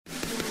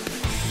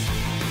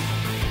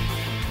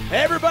Hey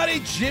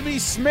everybody, Jimmy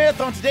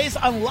Smith. On today's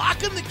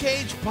Unlocking the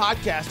Cage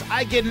podcast,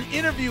 I get an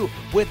interview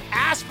with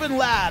Aspen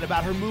Ladd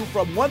about her move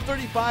from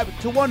 135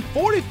 to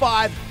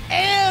 145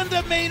 and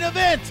a main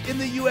event in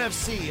the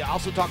UFC. I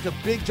also talked to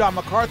Big John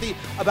McCarthy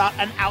about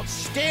an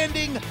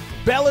outstanding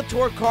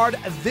Bellator card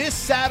this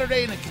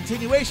Saturday and a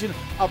continuation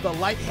of the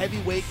light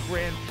heavyweight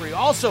Grand Prix.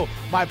 Also,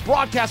 my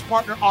broadcast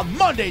partner on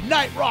Monday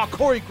Night Raw,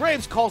 Corey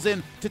Graves, calls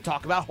in to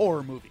talk about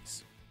horror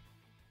movies.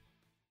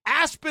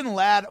 Aspen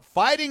Ladd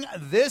fighting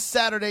this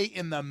Saturday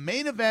in the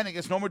main event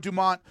against Norma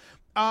Dumont.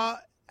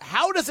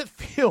 How does it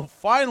feel,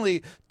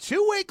 finally,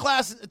 two weight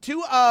cuts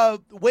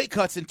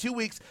in 2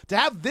 weeks, to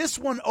have this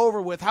one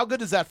over with? How good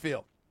does that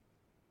feel?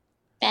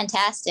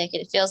 Fantastic.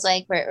 It feels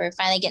like we're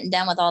finally getting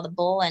done with all the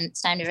bull, and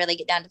it's time to really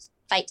get down to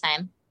fight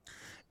time.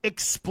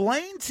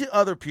 Explain to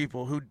other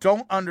people who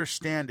don't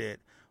understand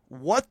it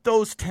what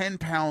those 10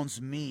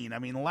 pounds mean. I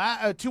mean,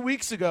 2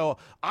 weeks ago,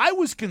 I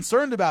was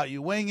concerned about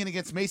you weighing in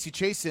against Macy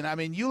Chiasson. I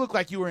mean, you look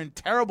like you were in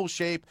terrible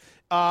shape,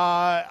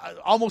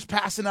 almost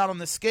passing out on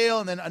the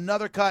scale, and then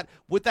another cut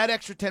with that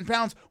extra 10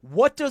 pounds.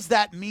 What does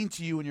that mean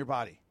to you and your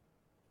body?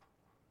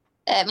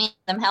 It means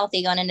I'm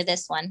healthy going into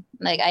this one.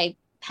 Like, I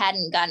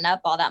hadn't gotten up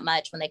all that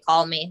much when they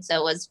called me, so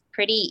it was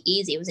pretty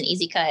easy. It was an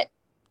easy cut,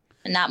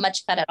 and not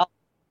much cut at all.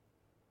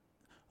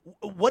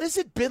 What has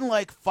it been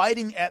like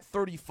fighting at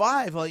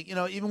 35? Like, you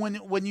know, even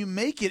when you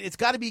make it, it's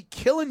got to be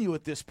killing you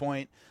at this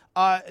point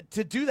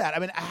to do that. I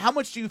mean, how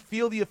much do you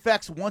feel the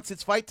effects once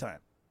it's fight time?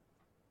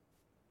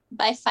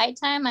 By fight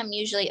time, I'm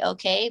usually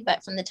okay,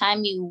 but from the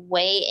time you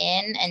weigh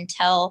in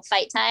until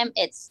fight time,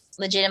 it's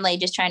legitimately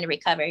just trying to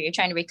recover. You're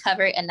trying to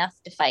recover enough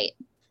to fight.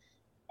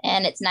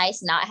 And it's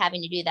nice not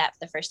having to do that for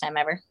the first time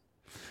ever.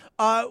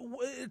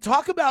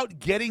 Talk about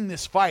getting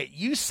this fight.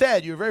 You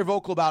said, you were very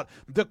vocal about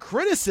the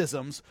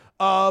criticisms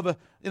of,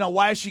 you know,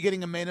 why is she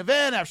getting a main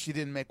event after she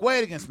didn't make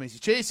weight against Macy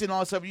Chiasson and all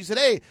that stuff. You said,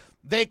 hey,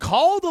 they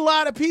called a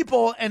lot of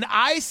people, and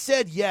I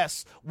said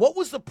yes. What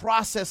was the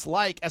process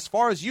like, as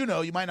far as you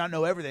know, you might not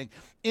know everything,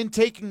 in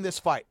taking this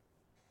fight?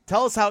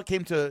 Tell us how it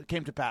came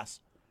to pass.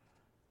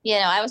 You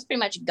know, I was pretty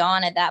much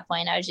gone at that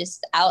point. I was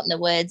just out in the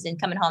woods and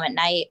coming home at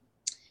night.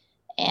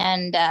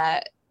 And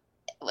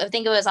I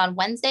think it was on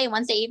Wednesday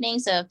evening,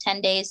 so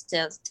 10 days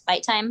to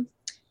fight time.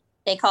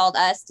 They called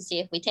us to see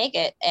if we take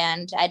it,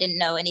 and I didn't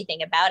know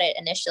anything about it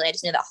initially. I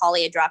just knew that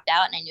Holly had dropped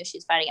out, and I knew she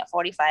was fighting at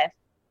 45.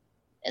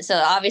 So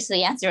obviously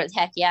the answer was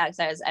heck yeah,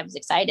 because I was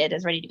excited, I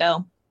was ready to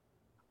go.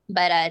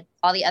 But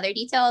all the other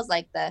details,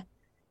 like the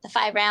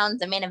 5 rounds,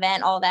 the main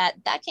event, all that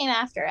came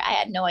after. I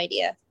had no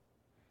idea.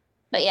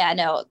 But yeah,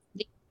 no,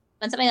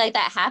 when something like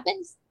that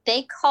happens,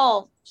 they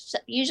call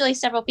usually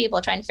several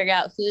people trying to figure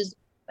out who's.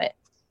 But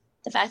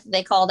the fact that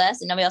they called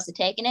us and nobody else had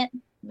taken it,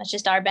 that's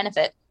just our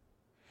benefit.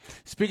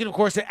 Speaking, of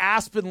course, to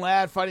Aspen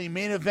Ladd fighting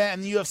main event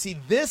in the UFC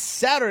this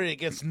Saturday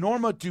against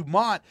Norma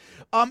Dumont.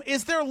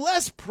 Is there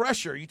less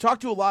pressure? You talk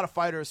to a lot of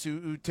fighters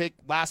who take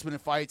last-minute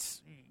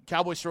fights.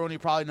 Cowboy Cerrone,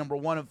 probably number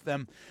one of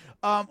them,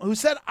 who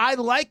said, I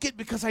like it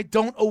because I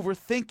don't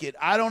overthink it.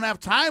 I don't have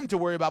time to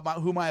worry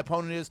about who my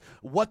opponent is,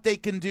 what they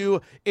can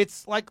do.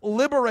 It's like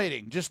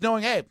liberating, just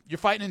knowing, hey, you're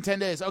fighting in 10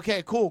 days.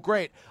 Okay, cool,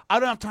 great. I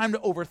don't have time to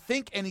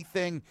overthink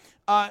anything.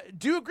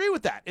 Do you agree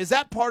with that? Is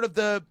that part of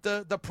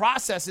the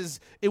process? Is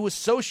it was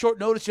so short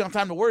notice you don't have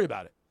time to worry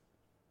about it?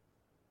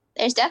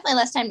 There's definitely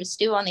less time to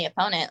stew on the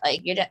opponent. Like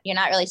you're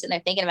not really sitting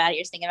there thinking about it.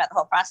 You're just thinking about the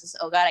whole process.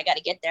 Oh God, I got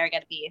to get there. I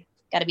got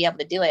to be able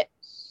to do it.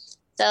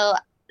 So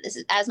this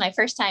is as my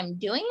first time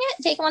doing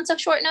it, taking on so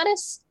short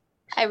notice.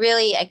 I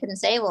couldn't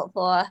say.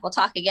 We'll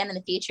talk again in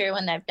the future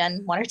when I've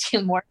done 1 or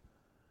 2 more.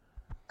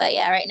 But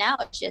yeah, right now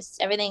it's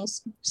just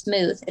everything's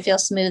smooth. It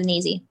feels smooth and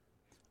easy.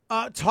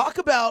 Talk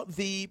about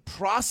the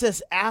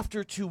process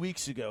after 2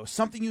 weeks ago,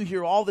 something you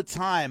hear all the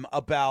time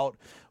about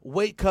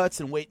weight cuts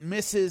and weight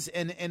misses.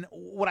 And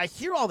what I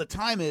hear all the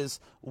time is,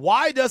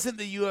 why doesn't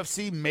the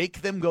UFC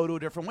make them go to a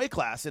different weight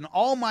class? In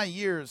all my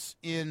years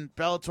in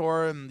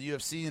Bellator and the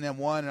UFC and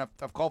M1, and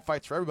I've called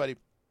fights for everybody,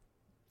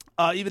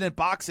 even in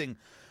boxing,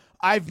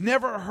 I've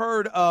never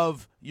heard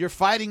of you're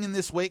fighting in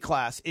this weight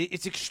class.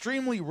 It's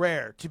extremely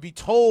rare to be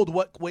told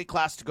what weight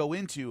class to go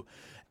into.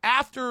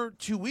 After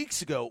 2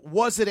 weeks ago,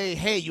 was it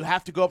hey, you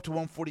have to go up to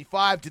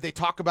 145? Did they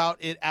talk about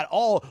it at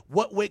all?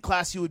 What weight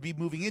class you would be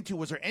moving into?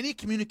 Was there any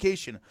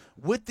communication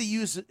with the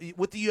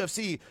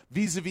UFC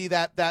vis-a-vis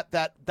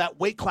that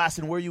weight class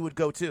and where you would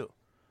go to?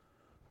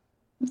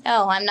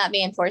 No, I'm not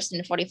being forced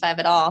into 45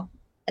 at all.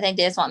 I think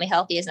they just want me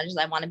healthy as much as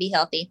I want to be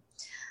healthy.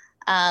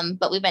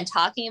 But we've been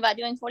talking about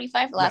doing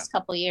 45 for the last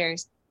couple of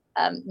years.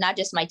 Not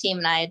just my team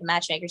and I, the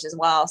matchmakers as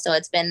well. So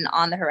it's been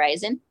on the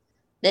horizon.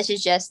 This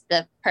is just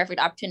the perfect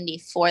opportunity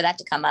for that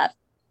to come up.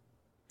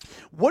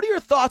 What are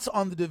your thoughts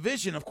on the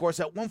division, of course,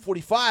 at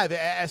 145?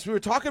 As we were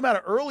talking about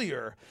it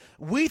earlier,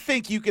 we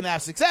think you can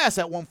have success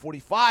at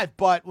 145,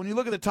 but when you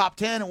look at the top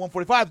 10 at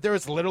 145, there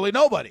is literally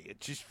nobody.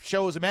 It just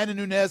shows Amanda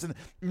Nunes, and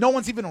no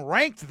one's even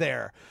ranked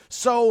there.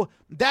 So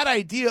that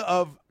idea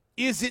of,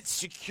 is it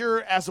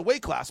secure as a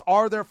weight class?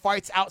 Are there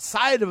fights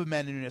outside of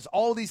Amanda Nunes?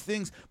 All these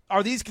things,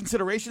 are these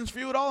considerations for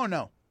you at all or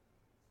no?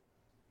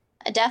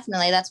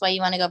 Definitely. That's why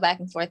you want to go back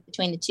and forth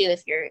between the two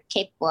if you're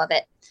capable of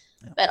it.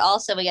 Yeah. But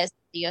also, we guess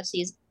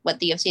what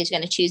the UFC is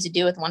going to choose to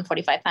do with the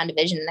 145-pound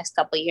division in the next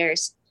couple of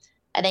years.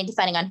 I think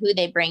depending on who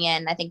they bring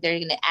in, I think they're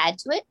going to add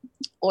to it.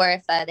 Or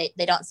if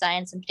they don't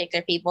sign some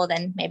particular people,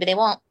 then maybe they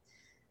won't.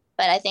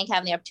 But I think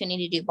having the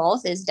opportunity to do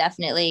both is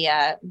definitely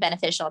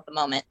beneficial at the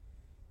moment.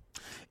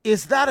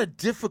 Is that a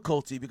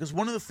difficulty? Because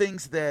one of the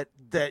things that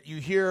you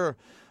hear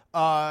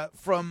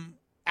from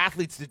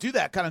athletes to do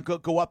that, kind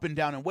of go up and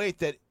down in weight,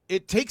 that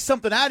it takes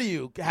something out of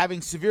you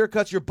having severe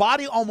cuts. Your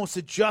body almost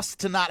adjusts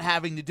to not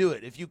having to do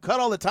it. If you cut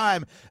all the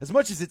time, as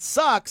much as it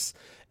sucks,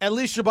 at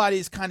least your body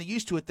is kind of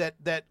used to it.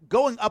 That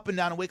going up and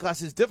down in weight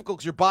class is difficult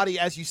because your body,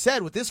 as you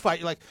said, with this fight,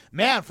 you're like,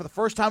 man, for the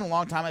first time in a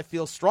long time, I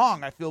feel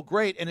strong. I feel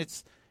great. And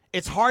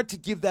it's hard to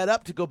give that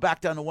up to go back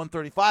down to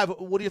 135.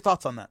 What are your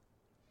thoughts on that?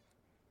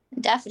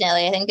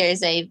 Definitely. I think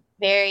there's a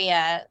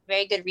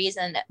very good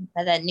reason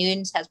that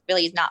Nunes has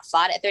really not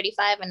fought at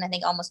 35 in I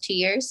think almost 2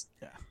 years.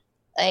 Yeah.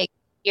 Like,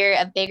 you're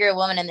a bigger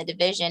woman in the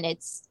division.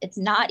 It's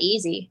not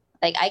easy.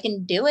 Like, I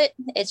can do it.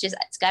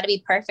 It's got to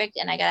be perfect,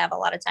 and I got to have a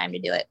lot of time to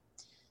do it.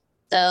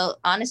 So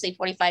honestly,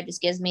 45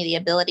 just gives me the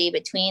ability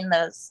between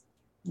those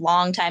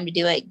long time to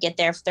do it, get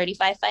there for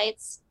 35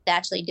 fights, to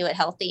actually do it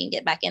healthy and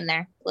get back in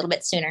there a little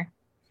bit sooner.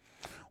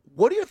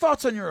 What are your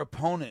thoughts on your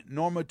opponent,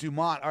 Norma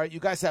Dumont? All right,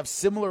 you guys have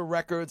similar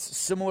records,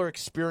 similar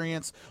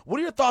experience. What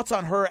are your thoughts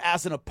on her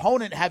as an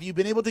opponent? Have you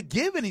been able to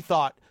give any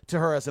thought to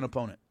her as an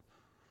opponent?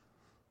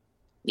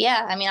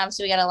 Yeah, I mean,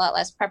 obviously we got a lot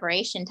less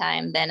preparation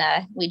time than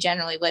we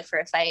generally would for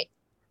a fight.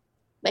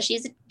 But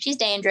she's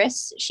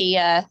dangerous. She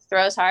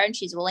throws hard and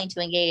she's willing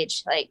to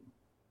engage. Like,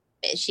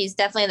 she's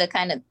definitely the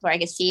kind of where I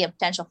could see a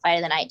potential fight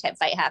of the night type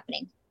fight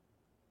happening.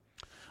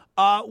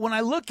 When I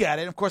look at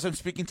it, of course, I'm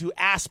speaking to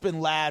Aspen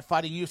Ladd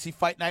fighting UFC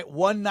Fight Night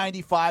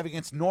 195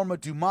 against Norma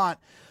Dumont.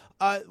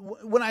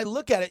 When I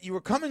look at it, you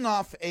were coming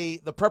off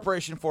the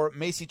preparation for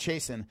Macy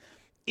Chiasson.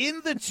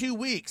 In the 2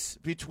 weeks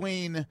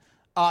between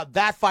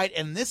that fight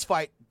and this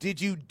fight, did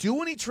you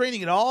do any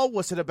training at all?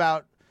 Was it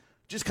about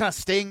just kind of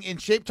staying in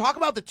shape? Talk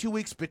about the 2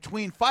 weeks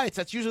between fights.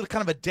 That's usually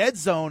kind of a dead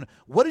zone.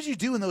 What did you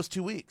do in those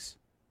 2 weeks?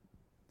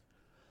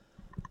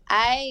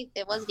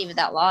 It wasn't even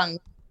that long.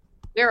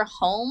 We were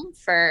home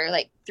for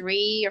like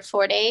 3 or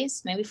 4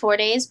 days, maybe 4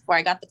 days before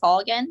I got the call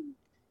again.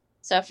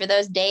 So for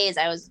those days,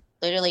 I was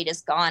literally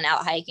just gone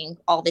out hiking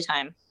all the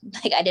time.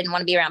 Like, I didn't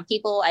want to be around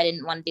people. I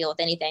didn't want to deal with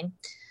anything.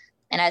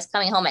 And I was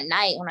coming home at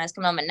night. When I was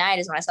coming home at night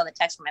is when I saw the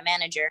text from my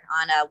manager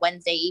on a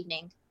Wednesday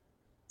evening.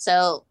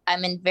 So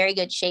I'm in very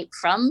good shape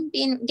from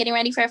getting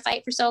ready for a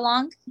fight for so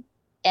long.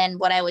 And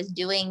what I was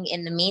doing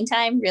in the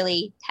meantime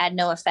really had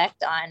no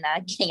effect on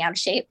getting out of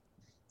shape.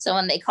 So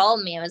when they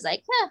called me, I was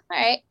like, all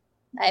right,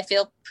 I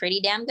feel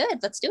pretty damn good.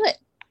 Let's do it.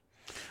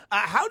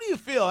 How do you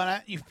feel?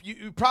 And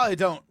you probably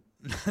don't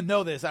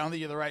know this. I don't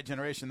think you're the right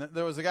generation.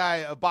 There was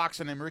a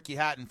boxer named Ricky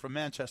Hatton from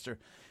Manchester.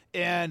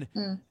 And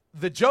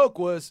the joke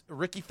was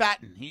Ricky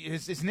Fatten.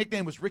 His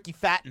nickname was Ricky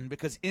Fatten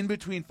because in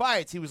between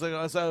fights, he was like,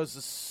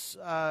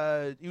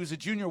 he was a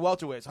junior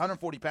welterweight,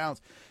 140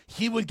 pounds.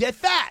 He would get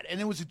fat, and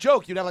it was a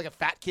joke. You'd have like a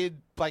fat kid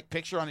like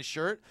picture on his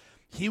shirt.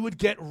 He would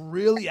get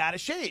really out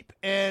of shape,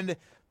 and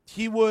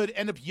he would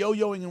end up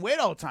yo-yoing in weight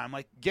all the time,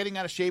 like getting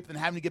out of shape and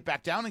having to get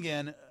back down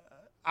again.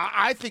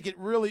 I think it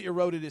really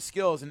eroded his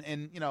skills,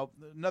 and you know,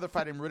 another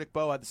fighter named Riddick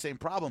Bowe had the same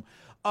problem.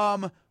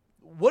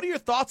 What are your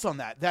thoughts on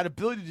that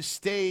ability to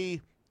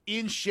stay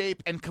in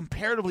shape and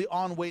comparatively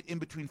on weight in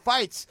between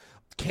fights?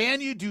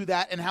 Can you do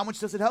that, and how much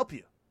does it help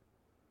you?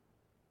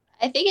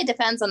 I think it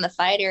depends on the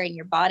fighter and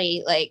your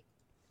body. Like,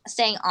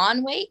 staying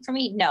on weight for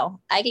me, no.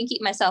 I can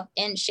keep myself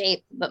in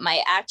shape, but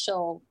my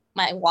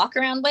walk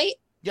around weight,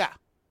 yeah.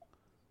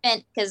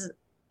 And because,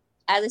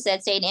 as I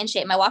said, staying in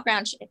shape, my walk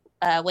around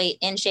weight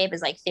in shape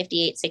is like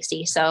 58,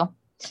 60. So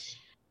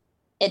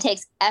it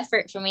takes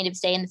effort for me to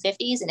stay in the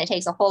 50s, and it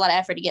takes a whole lot of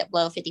effort to get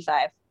below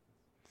 55.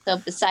 So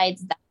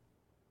besides that,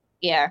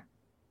 yeah.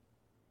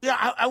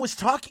 Yeah, I was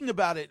talking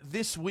about it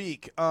this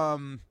week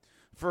for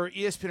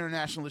ESPN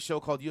International, the show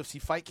called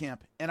UFC Fight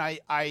Camp, and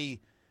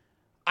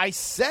I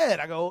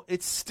said,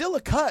 it's still a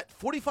cut.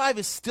 45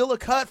 is still a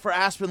cut for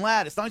Aspen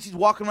Ladd. It's not like she's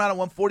walking around at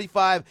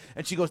 145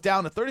 and she goes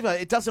down to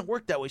 35. It doesn't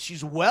work that way.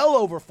 She's well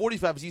over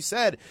 45. As you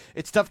said,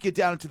 it's tough to get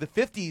down into the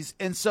 50s.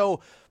 And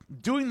so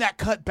doing that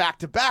cut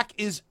back-to-back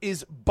is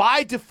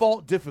by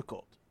default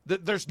difficult.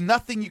 There's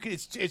nothing you can –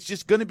 it's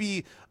just going to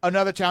be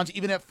another challenge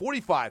even at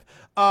 45.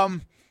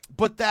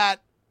 But that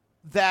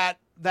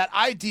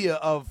idea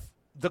of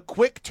the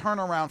quick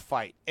turnaround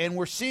fight, and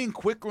we're seeing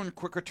quicker and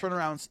quicker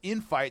turnarounds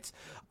in fights.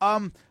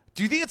 Do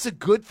you think it's a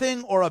good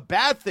thing or a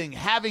bad thing,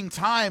 having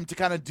time to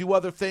kind of do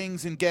other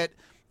things and get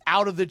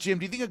out of the gym?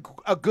 Do you think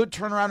a good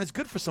turnaround is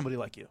good for somebody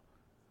like you?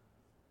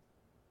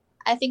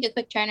 I think a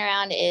quick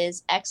turnaround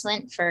is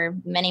excellent for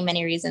many,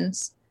 many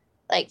reasons.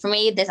 Like, for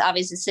me, this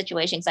obviously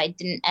situation, because I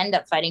didn't end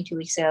up fighting 2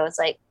 weeks ago. It's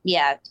like,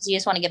 yeah, because you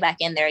just want to get back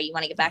in there. You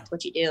want to get back to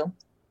what you do.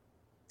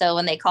 So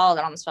when they called,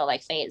 it almost felt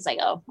like fate. It's like,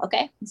 oh,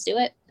 okay, let's do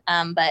it.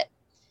 But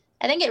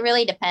I think it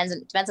really depends.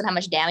 It depends on how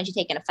much damage you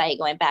take in a fight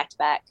going back to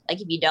back. Like,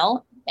 if you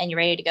don't and you're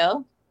ready to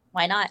go,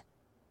 why not?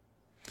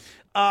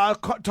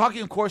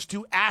 Talking, of course,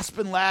 to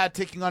Aspen Ladd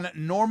taking on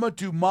Norma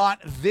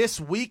Dumont this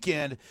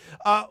weekend.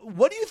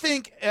 What do you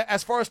think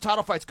as far as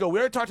title fights go? We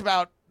already talked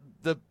about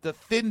the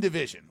thin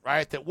division,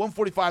 right? That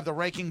 145, the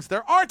rankings,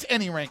 there aren't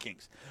any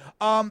rankings.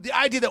 The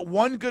idea that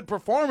one good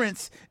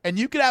performance and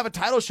you could have a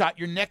title shot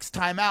your next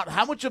time out,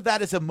 how much of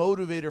that is a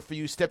motivator for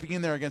you stepping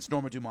in there against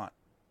Norma Dumont?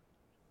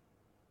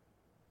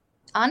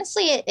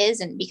 Honestly, it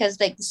isn't, because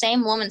like the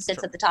same woman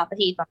sits at the top of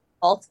the heap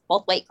on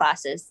both weight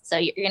classes. So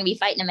you're going to be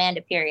fighting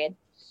Amanda, period.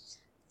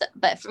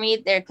 But for me,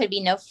 there could be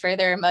no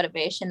further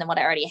motivation than what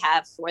I already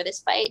have for this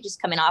fight. Just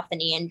coming off the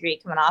knee injury,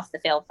 coming off the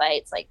failed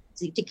fights, like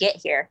to get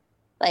here,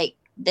 like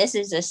this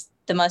is just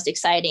the most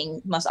exciting,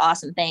 most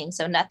awesome thing.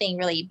 So nothing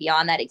really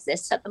beyond that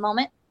exists at the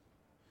moment.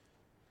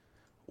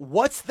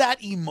 What's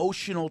that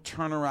emotional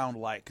turnaround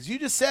like? Because you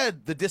just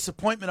said the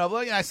disappointment of,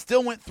 I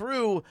still went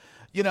through,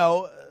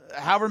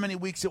 however many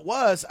weeks it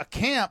was, a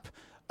camp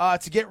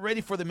to get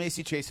ready for the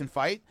Macy Chiasson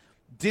fight.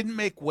 Didn't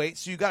make weight,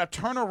 so you got to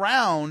turn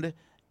around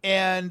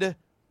and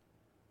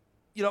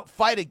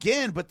fight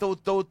again. But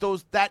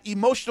those that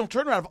emotional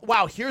turnaround.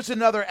 Wow, here's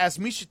another, as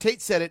Miesha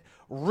Tate said it,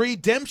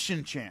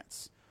 redemption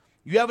chance.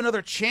 You have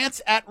another chance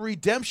at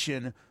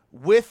redemption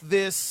with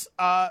this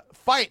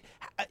fight.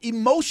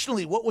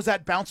 Emotionally, what was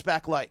that bounce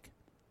back like?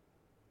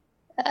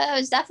 It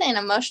was definitely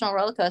an emotional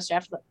roller coaster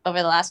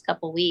over the last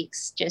couple of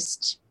weeks.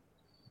 Just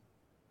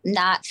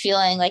not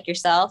feeling like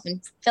yourself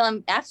and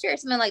feeling after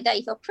something like that,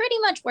 you feel pretty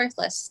much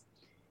worthless.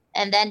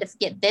 And then to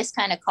get this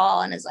kind of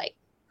call and it's like,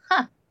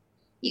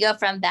 you go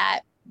from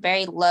that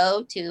very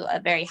low to a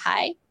very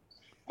high,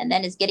 and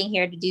then it's getting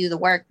here to do the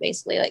work,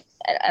 basically. Like,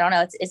 I don't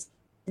know. It's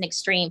an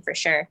extreme for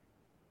sure.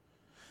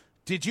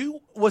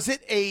 Was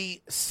it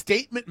a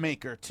statement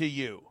maker to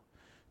you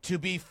to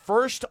be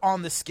first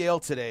on the scale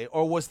today,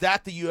 or was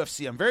that the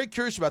UFC? I'm very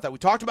curious about that. We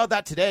talked about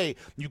that today.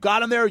 You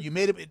got in there, you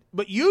made it,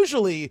 but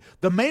usually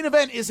the main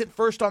event isn't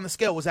first on the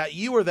scale. Was that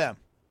you or them?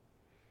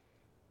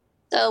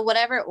 So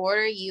whatever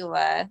order you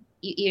have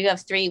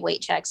 3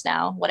 weight checks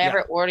now.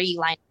 Whatever order you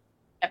line,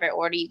 whatever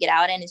order you get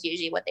out in is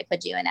usually what they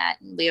put you in at.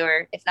 And we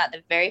were, if not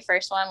the very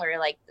first one, we were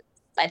like,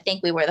 I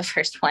think we were the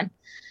first one.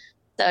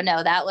 So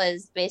no, that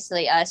was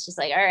basically us just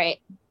like, all right,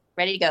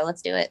 ready to go.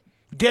 Let's do it.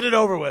 Get it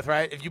over with,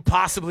 right? If you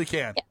possibly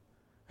can.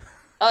 Yeah.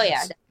 Oh,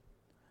 yeah.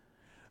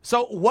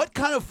 So what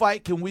kind of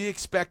fight can we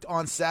expect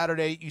on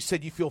Saturday? You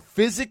said you feel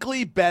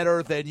physically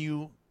better than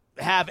you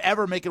have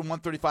ever making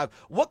 135.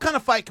 What kind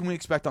of fight can we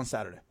expect on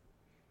Saturday?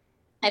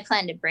 I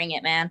plan to bring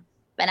it, man.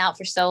 Been out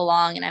for so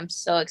long, and I'm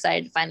so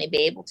excited to finally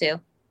be able to.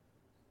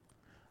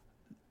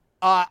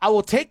 I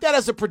will take that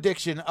as a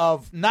prediction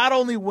of not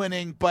only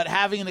winning, but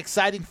having an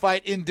exciting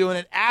fight in doing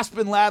it.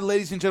 Aspen Ladd,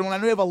 ladies and gentlemen, I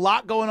know you have a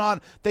lot going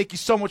on. Thank you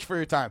so much for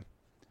your time.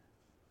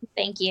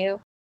 Thank you.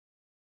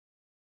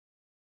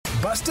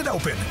 Busted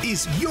Open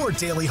is your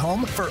daily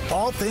home for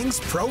all things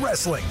pro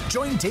wrestling.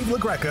 Join Dave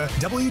LaGreca,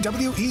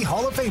 WWE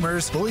Hall of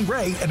Famers Bully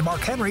Ray and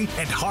Mark Henry,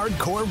 and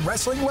hardcore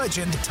wrestling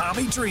legend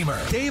Tommy Dreamer.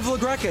 Dave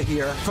LaGreca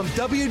here. From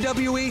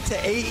WWE to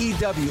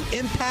AEW,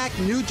 Impact,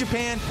 New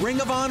Japan,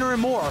 Ring of Honor,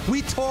 and more.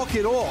 We talk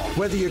it all.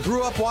 Whether you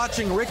grew up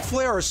watching Ric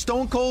Flair or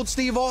Stone Cold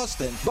Steve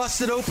Austin,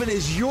 Busted Open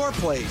is your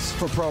place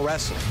for pro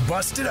wrestling.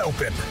 Busted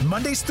Open,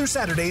 Mondays through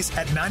Saturdays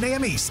at 9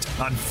 a.m. East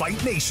on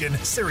Fight Nation,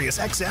 Sirius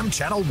XM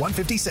Channel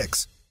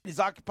 156. He's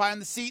occupying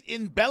the seat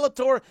in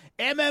Bellator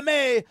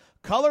MMA,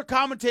 color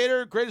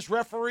commentator, greatest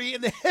referee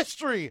in the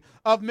history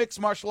of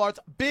mixed martial arts,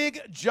 Big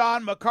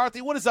John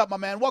McCarthy. What is up, my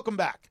man? Welcome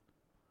back.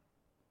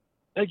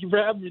 Thank you for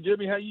having me,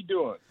 Jimmy. How you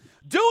doing?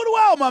 Doing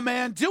well, my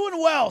man. Doing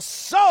well.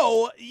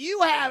 So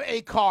you have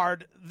a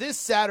card this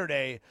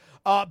Saturday,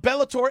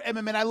 Bellator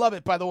MMA. I love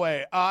it, by the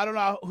way. I don't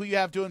know who you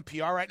have doing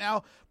PR right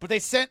now, but they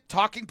sent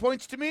talking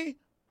points to me.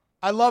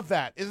 I love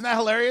that. Isn't that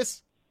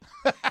hilarious?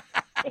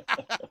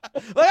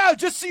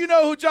 Just so you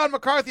know who John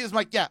McCarthy is. I'm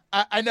like, yeah,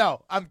 I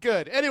know. I'm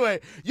good. Anyway,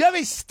 you have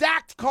a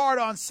stacked card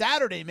on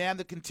Saturday, man,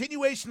 the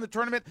continuation of the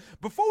tournament.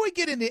 Before we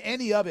get into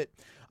any of it,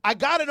 I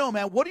got to know,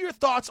 man, what are your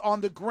thoughts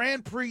on the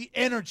Grand Prix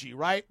energy,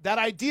 right? That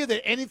idea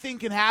that anything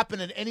can happen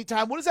at any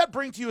time. What does that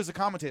bring to you as a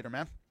commentator,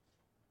 man?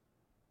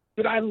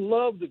 But I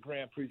love the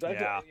Grand Prix.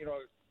 Yeah.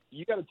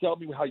 You got to tell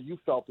me how you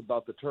felt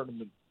about the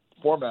tournament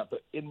format.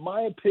 But in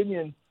my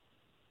opinion,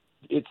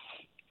 it's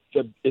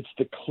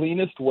the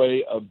cleanest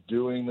way of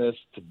doing this,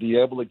 to be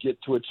able to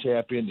get to a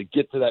champion, to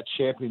get to that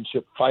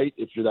championship fight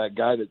if you're that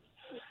guy that,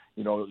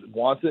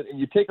 wants it. And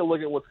you take a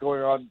look at what's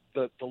going on.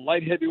 The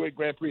light heavyweight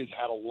Grand Prix has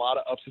had a lot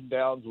of ups and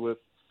downs with,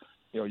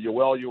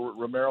 Yoel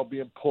Romero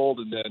being pulled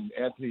and then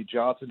Anthony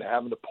Johnson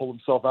having to pull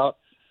himself out.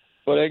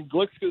 But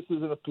Anglickus is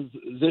in a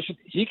position,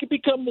 he could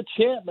become the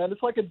champ, man.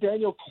 It's like a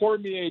Daniel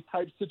Cormier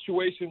type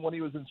situation when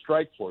he was in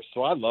Strikeforce.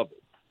 So I love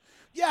it.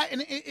 Yeah,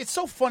 and it's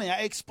so funny.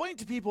 I explain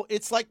to people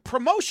it's like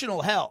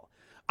promotional hell.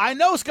 I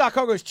know Scott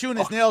Coker is chewing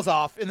his nails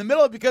off in the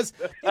middle of because,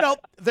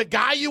 the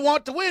guy you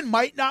want to win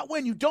might not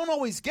win. You don't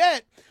always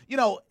get,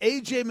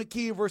 A.J.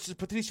 McKee versus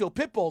Patricio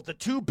Pitbull, the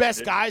two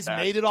best guys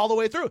made it all the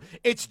way through.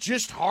 It's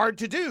just hard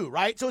to do,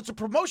 right? So it's a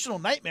promotional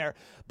nightmare.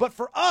 But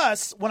for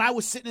us, when I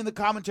was sitting in the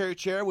commentary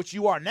chair, which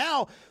you are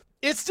now,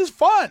 it's just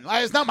fun.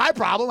 It's not my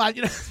problem.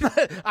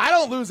 I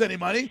don't lose any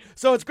money.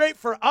 So it's great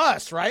for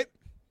us, right?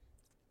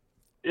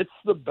 It's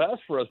the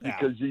best for us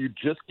because you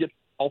just get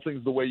all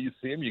things the way you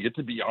see them. You get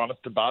to be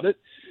honest about it.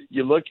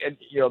 You look at,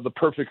 the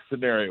perfect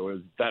scenario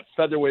is that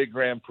featherweight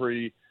Grand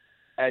Prix,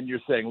 and you're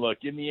saying, look,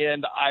 in the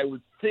end, I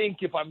would think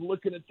if I'm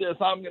looking at this,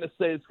 I'm going to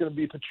say it's going to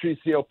be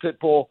Patricio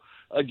Pitbull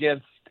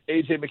against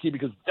A.J. McKee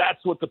because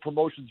that's what the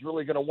promotion's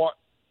really going to want,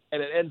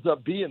 and it ends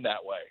up being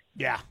that way.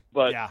 Yeah.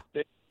 But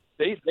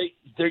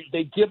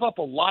they give up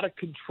a lot of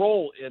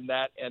control in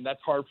that, and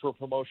that's hard for a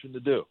promotion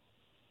to do.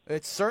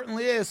 It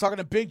certainly is. Talking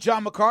to Big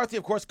John McCarthy,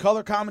 of course,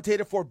 color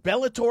commentator for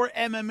Bellator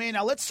MMA.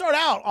 Now, let's start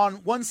out on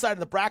one side of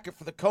the bracket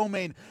for the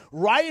co-main.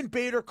 Ryan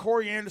Bader,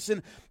 Corey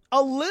Anderson.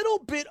 A little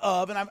bit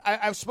of, and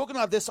I've spoken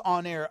about this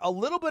on air, a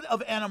little bit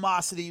of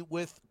animosity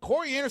with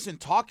Corey Anderson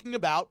talking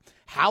about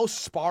how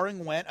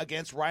sparring went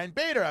against Ryan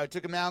Bader. I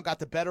took him down, got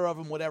the better of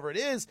him, whatever it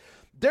is.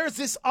 There's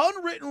this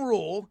unwritten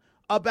rule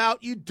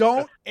about you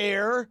don't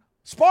air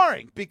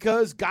sparring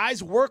because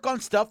guys work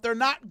on stuff they're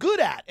not good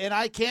at. And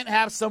I can't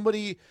have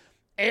somebody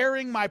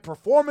airing my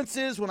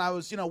performances when I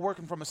was,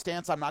 working from a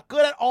stance I'm not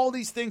good at, all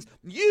these things.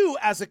 You,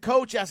 as a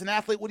coach, as an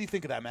athlete, what do you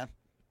think of that, man?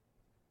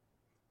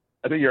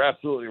 I think you're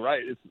absolutely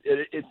right.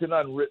 It's an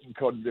unwritten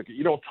code.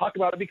 You don't talk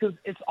about it because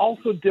it's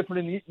also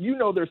different.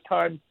 And there's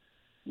times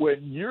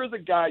when you're the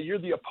guy, you're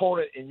the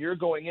opponent, and you're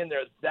going in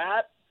there.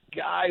 That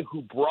guy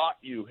who brought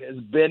you has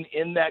been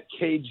in that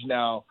cage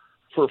now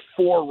for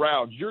 4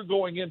 rounds. You're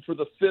going in for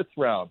the 5th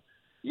round.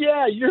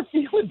 Yeah, you're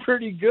feeling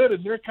pretty good,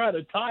 and they're kind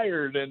of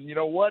tired. And you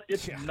know what?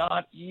 It's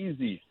not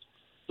easy.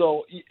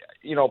 So,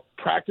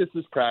 practice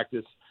is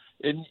practice.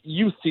 And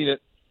you've seen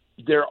it.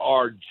 There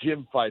are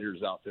gym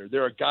fighters out there.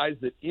 There are guys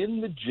that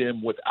in the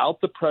gym,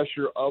 without the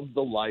pressure of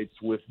the lights,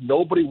 with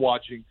nobody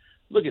watching,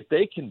 look, if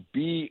they can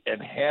be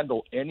and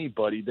handle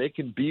anybody, they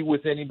can be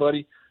with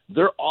anybody,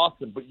 they're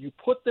awesome. But you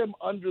put them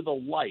under the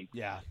lights,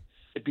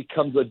 it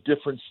becomes a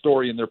different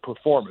story in their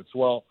performance.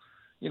 Well,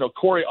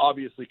 Corey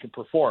obviously can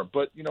perform,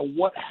 but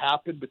what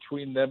happened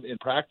between them in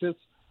practice,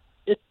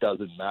 it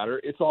doesn't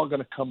matter. It's all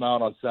going to come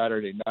out on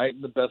Saturday night,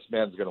 and the best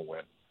man's going to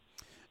win.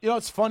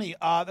 It's funny.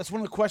 That's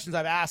one of the questions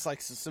I've asked,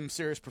 like some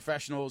serious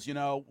professionals. When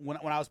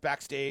I was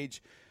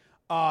backstage,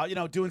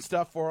 doing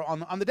stuff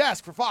on the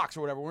desk for Fox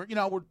or whatever.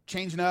 We're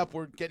changing up,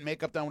 we're getting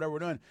makeup done, whatever we're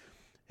doing.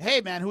 Hey,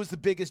 man, who's the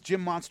biggest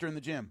gym monster in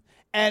the gym?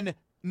 And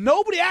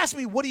nobody asked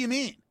me, what do you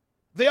mean?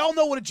 They all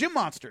know what a gym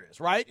monster is,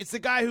 right? It's the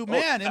guy who,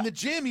 in the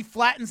gym, he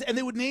flattens, and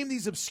they would name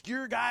these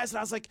obscure guys. And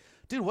I was like,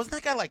 dude, wasn't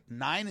that guy like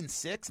 9 and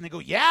 6? And they go,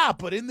 yeah,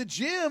 but in the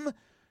gym,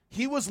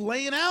 he was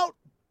laying out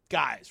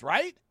guys,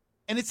 right?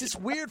 And it's this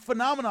weird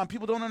phenomenon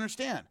people don't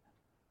understand.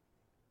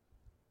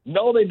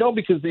 No, they don't,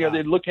 because they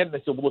look at it and they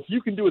say, well, if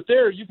you can do it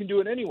there, you can do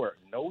it anywhere.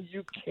 No,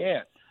 you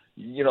can't.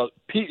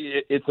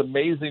 It's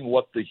amazing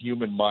what the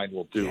human mind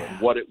will do and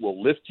what it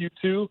will lift you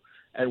to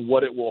and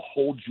what it will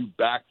hold you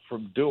back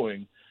from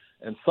doing.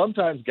 And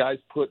sometimes guys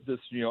put this,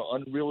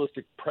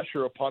 unrealistic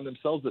pressure upon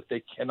themselves that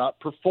they cannot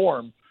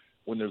perform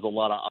when there's a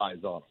lot of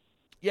eyes on them.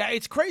 Yeah,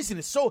 it's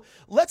craziness. So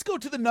let's go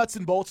to the nuts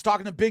and bolts,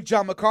 talking to Big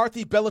John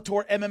McCarthy,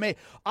 Bellator MMA.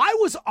 I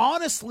was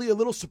honestly a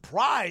little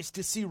surprised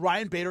to see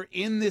Ryan Bader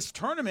in this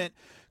tournament,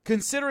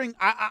 considering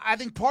I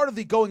think part of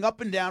the going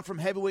up and down from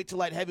heavyweight to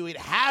light heavyweight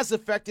has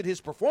affected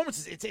his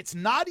performances. It's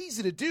not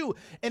easy to do.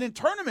 And in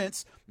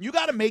tournaments, you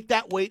got to make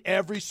that weight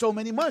every so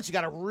many months. You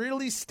got to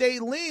really stay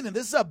lean. And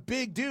this is a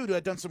big dude who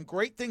had done some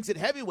great things at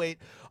heavyweight.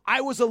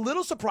 I was a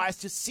little surprised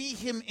to see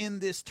him in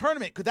this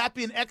tournament. Could that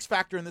be an X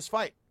factor in this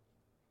fight?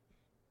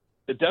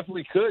 It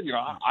definitely could.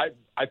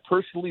 I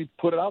personally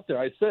put it out there.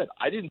 I said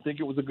I didn't think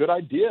it was a good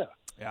idea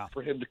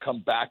for him to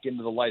come back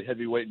into the light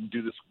heavyweight and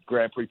do this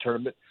Grand Prix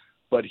tournament.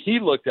 But he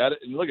looked at it,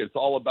 and look, it's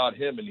all about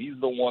him, and he's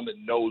the one that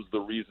knows the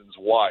reasons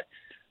why.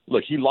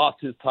 Look, he lost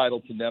his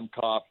title to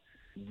Nemkov.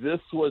 This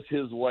was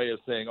his way of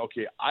saying,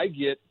 okay, I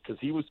get, because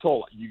he was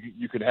told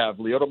you could have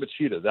Lyoto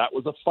Machida. That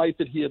was a fight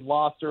that he had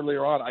lost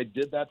earlier on. I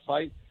did that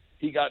fight.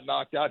 He got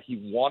knocked out.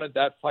 He wanted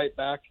that fight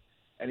back,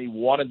 and he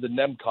wanted the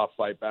Nemkov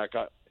fight back.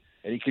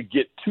 And he could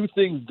get 2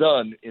 things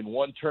done in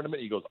one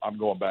tournament. He goes, I'm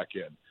going back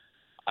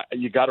in.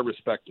 You got to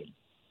respect him.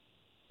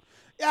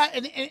 Yeah,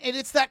 and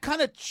it's that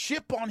kind of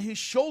chip on his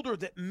shoulder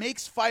that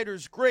makes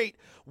fighters great.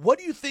 What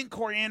do you think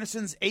Corey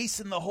Anderson's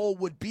ace in the hole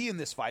would be in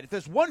this fight? If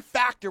there's one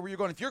factor where you're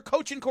going, if you're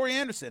coaching Corey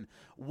Anderson,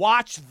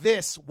 watch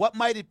this. What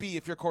might it be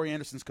if you're Corey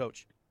Anderson's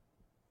coach?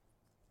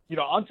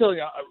 I'm telling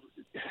you,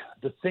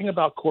 the thing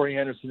about Corey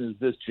Anderson is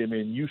this,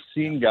 Jimmy, and you've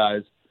seen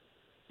guys,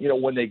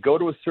 when they go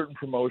to a certain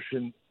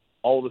promotion,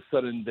 all of a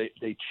sudden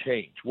they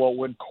change. Well,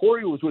 when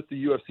Corey was with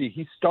the UFC,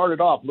 he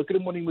started off, look at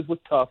him when he was with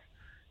Tough.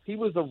 He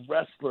was a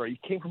wrestler. He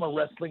came from a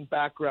wrestling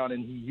background,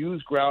 and he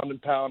used ground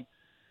and pound,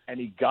 and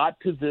he got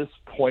to this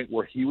point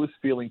where he was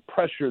feeling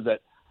pressure that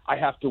I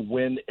have to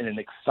win in an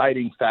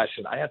exciting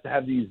fashion. I have to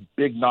have these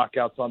big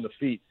knockouts on the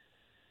feet.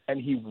 And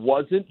he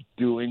wasn't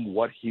doing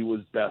what he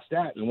was best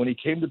at. And when he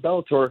came to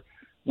Bellator,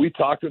 we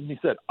talked to him. He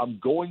said, I'm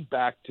going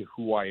back to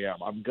who I am.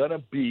 I'm going to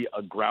be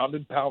a ground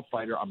and pound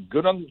fighter. I'm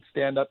good on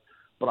stand-up,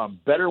 but I'm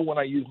better when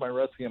I use my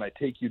wrestling and I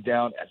take you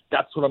down, and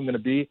that's what I'm going to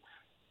be.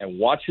 And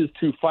watch his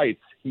 2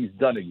 fights. He's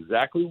done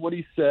exactly what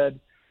he said.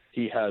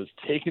 He has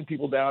taken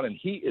people down, and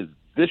he is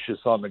vicious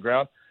on the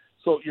ground.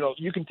 So,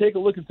 you can take a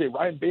look and say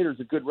Ryan Bader's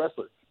a good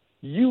wrestler.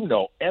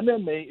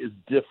 MMA is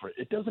different.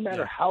 It doesn't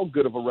matter how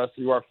good of a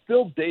wrestler you are.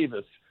 Phil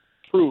Davis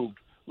proved,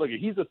 look,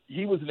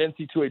 he was an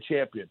NC2A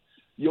champion.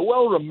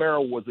 Yoel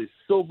Romero was a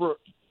silver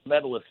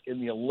medalist in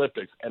the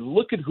Olympics, and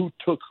look at who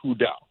took who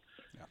down.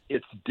 Yeah.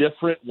 It's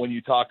different when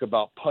you talk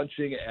about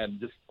punching and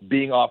just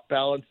being off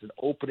balance and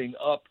opening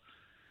up.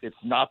 It's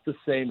not the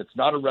same. It's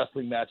not a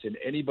wrestling match, and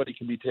anybody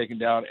can be taken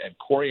down, and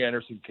Corey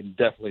Anderson can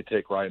definitely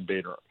take Ryan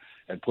Bader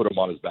and put him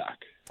on his back.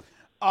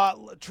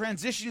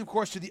 Transitioning, of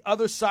course, to the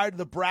other side of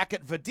the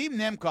bracket, Vadim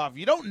Nemkov.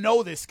 You don't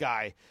know this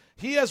guy.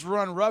 He has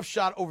run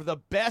roughshod over the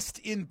best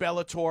in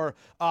Bellator.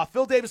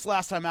 Phil Davis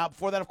last time out.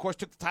 Before that, of course,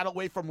 took the title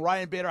away from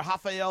Ryan Bader.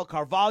 Rafael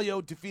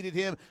Carvalho defeated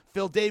him.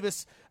 Phil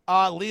Davis,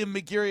 Liam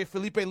McGeary,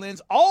 Felipe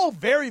Lins, all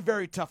very,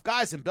 very tough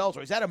guys in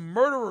Bellator. He's had a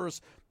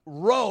murderer's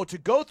row to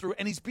go through,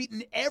 and he's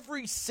beaten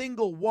every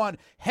single one.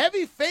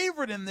 Heavy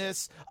favorite in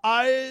this.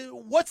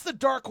 What's the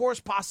dark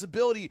horse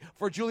possibility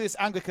for Julius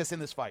Anglicus in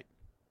this fight?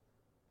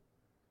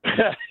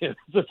 It's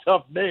a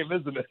tough name,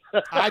 isn't it?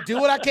 I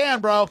do what I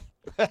can, bro.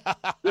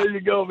 There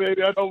you go,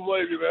 baby. I don't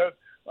blame you,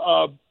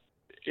 man.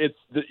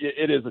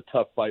 It is a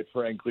tough fight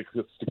for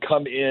Anglicus to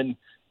come in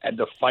and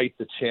to fight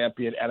the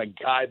champion, and a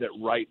guy that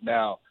right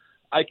now,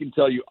 I can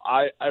tell you,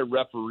 I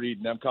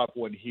refereed Nemkov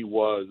when he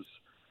was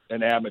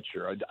an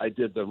amateur. I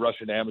did the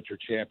Russian Amateur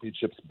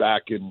Championships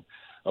back in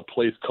a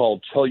place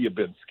called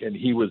Chelyabinsk, and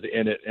he was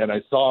in it. And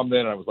I saw him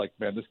then, and I was like,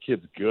 man, this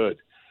kid's good.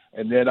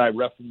 And then I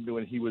reffed him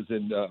when he was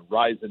in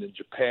Rizin in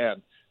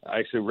Japan. I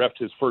actually reffed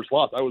his first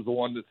loss. I was the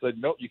one that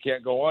said, nope, you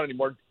can't go on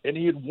anymore. And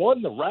he had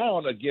won the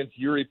round against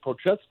Yuri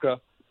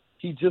Prochaska.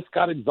 He just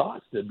got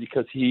exhausted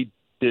because he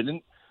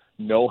didn't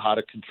know how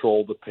to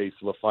control the pace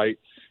of a fight.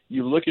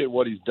 You look at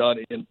what he's done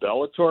in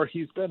Bellator,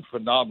 he's been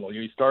phenomenal.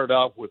 He started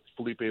out with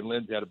Felipe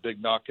Lins, had a big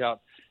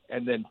knockout,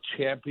 and then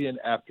champion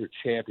after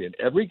champion.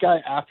 Every guy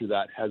after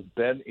that has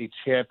been a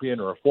champion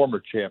or a former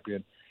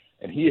champion,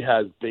 and he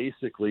has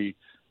basically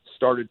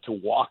started to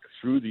walk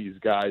through these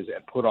guys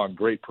and put on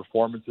great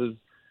performances.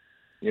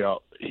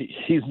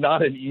 He's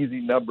not an easy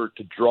number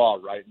to draw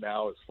right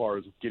now as far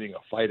as getting a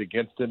fight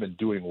against him and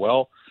doing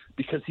well,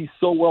 because he's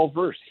so well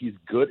versed. He's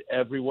good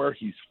everywhere.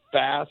 He's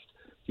fast.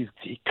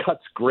 He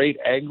cuts great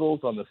angles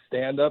on the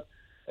stand-up.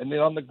 And then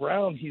on the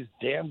ground, he's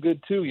damn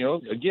good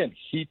too. Again,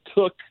 he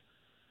took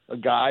a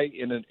guy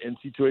in an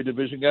NC2A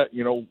division,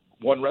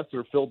 one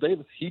wrestler, Phil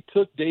Davis. He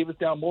took Davis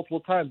down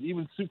multiple times,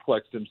 even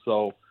suplexed him.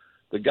 So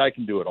the guy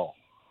can do it all.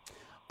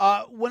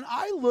 When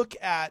I look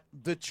at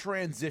the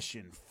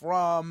transition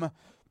from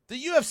the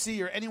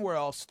UFC or anywhere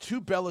else to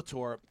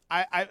Bellator,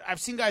 I've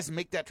seen guys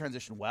make that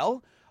transition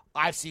well.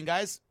 I've seen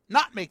guys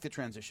not make the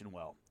transition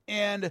well.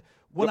 And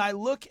when I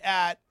look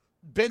at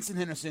Benson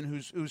Henderson,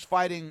 who's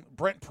fighting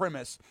Brent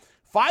Primus,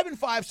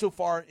 5-5 so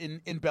far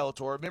in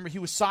Bellator. Remember, he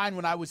was signed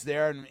when I was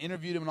there and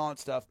interviewed him and all that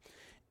stuff.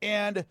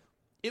 And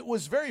it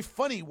was very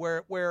funny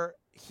where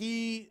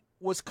he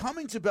was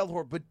coming to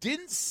Bellator but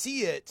didn't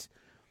see it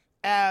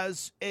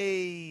as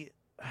a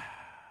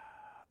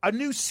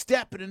new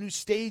step and a new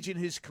stage in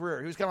his career.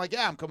 He was kind of like,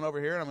 yeah, I'm coming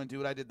over here and I'm going to do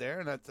what I did there.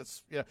 And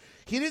that's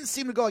he didn't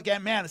seem to go like, yeah,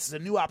 man, this is a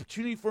new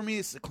opportunity for me.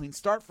 This is a clean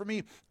start for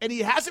me. And he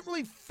hasn't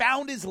really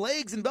found his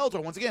legs in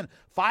Bellator. Once again,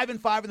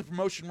 5-5 in the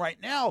promotion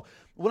right now.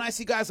 When I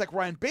see guys like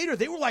Ryan Bader,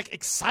 they were like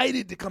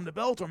excited to come to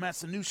Bellator. Man,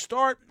 it's a new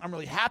start. I'm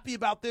really happy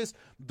about this.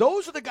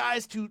 Those are the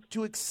guys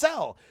to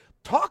excel.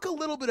 Talk a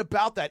little bit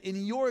about that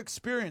in your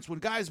experience when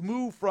guys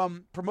move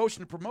from promotion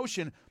to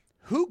promotion.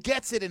 Who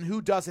gets it and who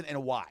doesn't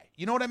and why?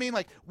 You know what I mean?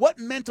 Like, what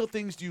mental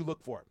things do you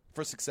look for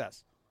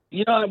success?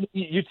 You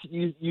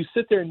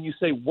sit there and you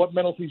say, what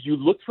mental things? You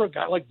look for a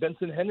guy like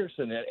Benson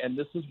Henderson, and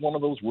this is one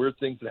of those weird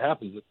things that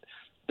happens.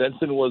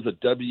 Benson was a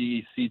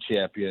WEC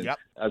champion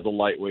as a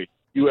lightweight,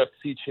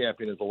 UFC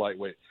champion as a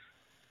lightweight.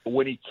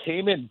 When he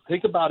came in,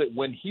 think about it.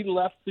 When he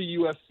left the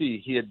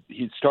UFC,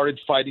 he started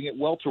fighting at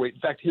welterweight.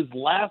 In fact, his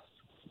last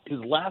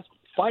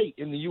fight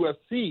in the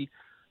UFC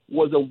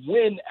was a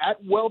win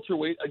at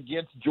welterweight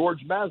against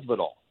George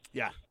Masvidal.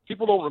 Yeah.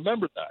 People don't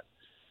remember that.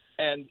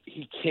 And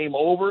he came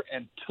over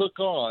and took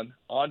on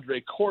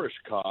Andrei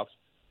Koreshkov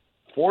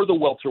for the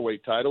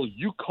welterweight title.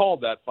 You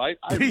called that fight.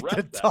 I beat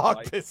the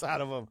dog piss out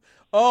of him.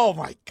 Oh,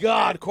 my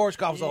God.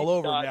 Koreshkov's all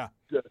over him. Yeah.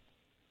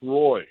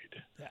 Destroyed.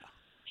 Yeah.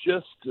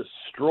 Just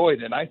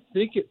destroyed. And I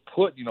think it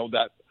put,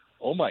 that,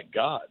 oh, my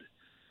God.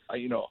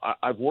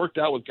 I've worked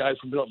out with guys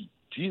from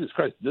Jesus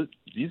Christ,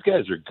 these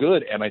guys are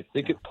good. And I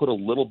think it put a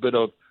little bit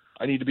of,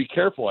 I need to be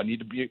careful. I need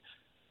to be,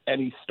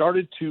 and he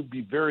started to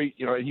be very,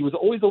 he was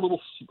always a little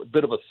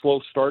bit of a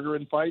slow starter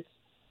in fights,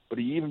 but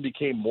he even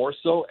became more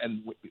so.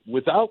 And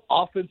without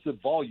offensive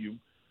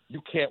volume,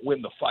 you can't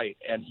win the fight.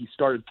 And he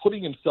started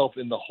putting himself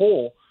in the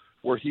hole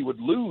where he would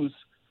lose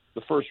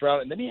the first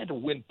round, and then he had to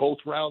win both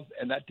rounds,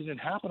 and that didn't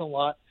happen a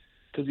lot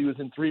because he was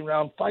in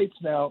 3-round fights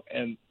now.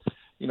 And,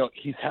 you know,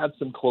 he's had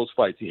some close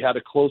fights. He had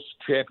a close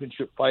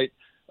championship fight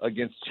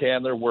against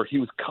Chandler where he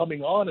was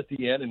coming on at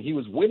the end and he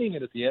was winning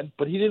it at the end,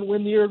 but he didn't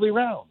win the early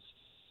rounds.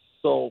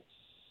 So,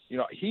 you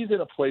know, he's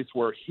in a place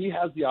where he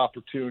has the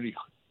opportunity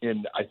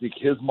in, I think,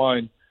 his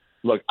mind,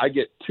 look, I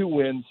get 2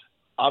 wins.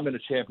 I'm in a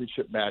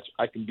championship match.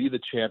 I can be the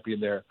champion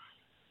there.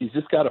 He's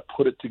just got to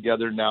put it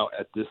together now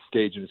at this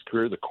stage in his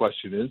career. The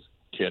question is,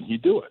 can he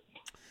do it?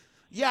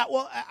 Yeah,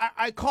 well,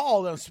 I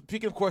called,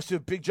 speaking, of course, to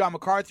Big John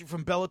McCarthy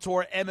from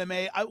Bellator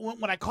MMA.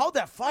 When I called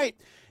that fight,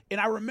 and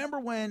I remember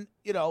when,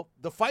 you know,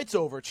 the fight's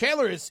over,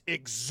 Chandler is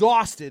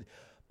exhausted,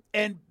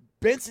 and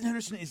Benson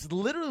Henderson is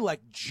literally like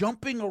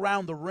jumping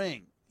around the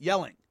ring,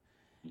 yelling.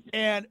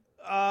 And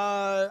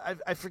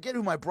I forget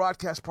who my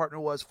broadcast partner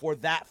was for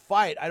that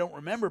fight. I don't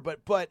remember,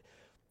 but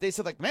they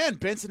said, like, man,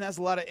 Benson has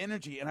a lot of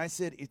energy. And I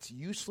said, it's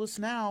useless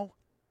now.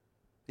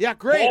 Yeah,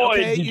 great. Boy,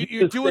 okay,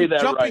 you're doing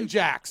jumping right.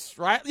 jacks,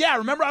 right? Yeah,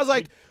 remember I was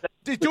like,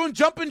 doing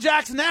jumping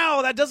jacks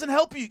now, that doesn't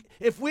help you.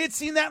 If we had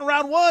seen that in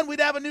round 1, we'd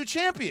have a new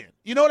champion.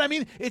 You know what I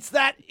mean? It's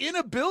that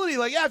inability.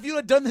 Like, yeah, if you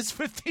had done this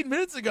 15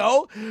 minutes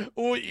ago,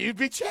 well, you'd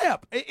be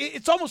champ.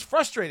 It's almost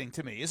frustrating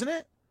to me, isn't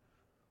it?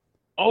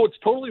 Oh, it's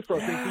totally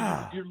frustrating.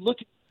 Yeah. You're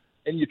looking,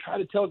 and you try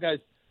to tell guys,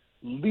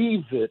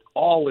 leave it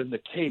all in the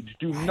cage.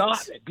 Do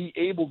not be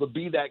able to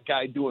be that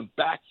guy doing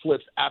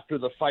backflips after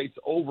the fight's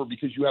over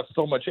because you have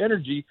so much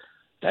energy.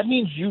 That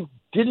means you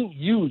didn't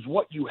use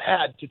what you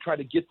had to try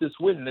to get this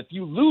win. And if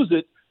you lose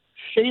it,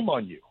 shame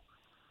on you.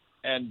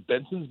 And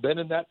Benson's been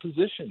in that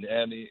position.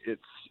 And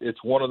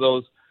it's one of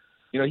those,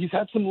 you know, he's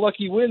had some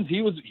lucky wins.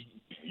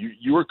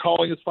 You were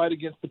calling his fight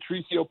against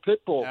Patricio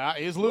Pitbull. Yeah,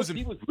 he was losing.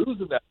 He was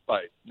losing that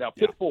fight. Now,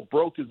 Pitbull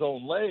broke his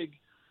own leg,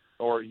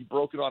 or he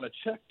broke it on a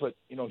check, but,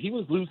 you know, he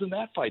was losing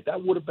that fight.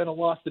 That would have been a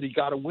loss that he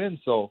got to win.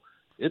 So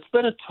it's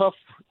been a tough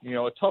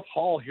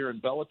haul here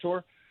in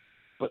Bellator.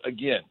 But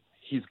again,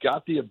 he's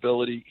got the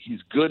ability.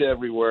 He's good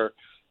everywhere.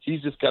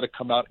 He's just got to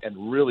come out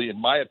and really,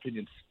 in my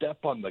opinion,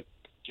 step on the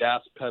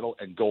gas pedal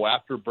and go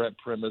after Brent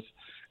Primus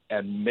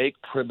and make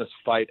Primus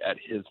fight at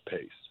his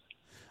pace.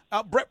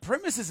 Brent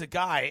Primus is a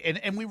guy,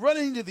 and we run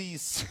into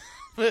these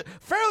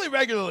fairly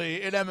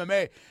regularly in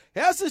MMA. He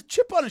has this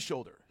chip on his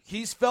shoulder.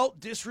 He's felt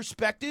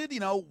disrespected, you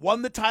know,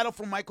 won the title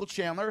from Michael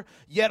Chandler,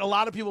 yet a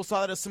lot of people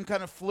saw that as some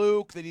kind of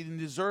fluke, that he didn't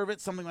deserve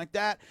it, something like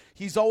that.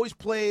 He's always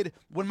played,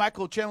 when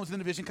Michael Chandler was in the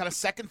division, kind of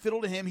second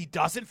fiddle to him. He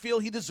doesn't feel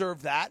he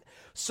deserved that.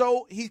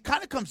 So he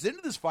kind of comes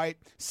into this fight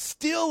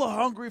still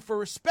hungry for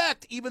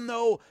respect, even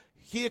though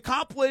he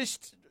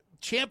accomplished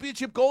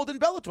championship gold in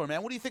Bellator,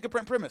 man. What do you think of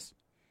Brent Primus?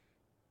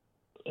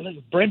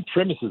 Brent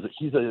Primus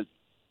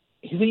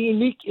he's a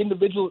unique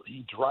individual.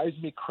 He drives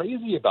me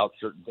crazy about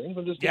certain things.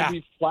 I'm just going to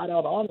be flat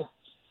out honest.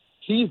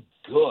 He's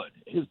good.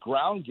 His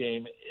ground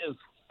game is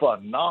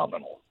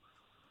phenomenal.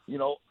 You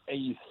know, and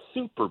he's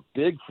super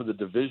big for the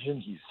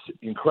division. He's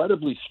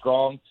incredibly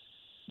strong,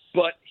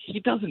 but he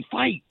doesn't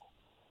fight.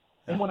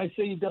 And when I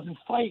say he doesn't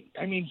fight,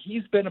 I mean,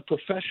 he's been a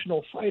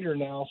professional fighter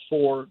now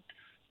for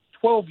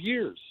 12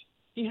 years.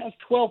 He has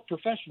 12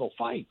 professional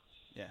fights.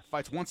 Yeah,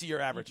 fights once a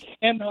year average.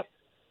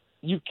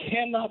 You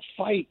cannot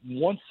fight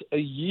once a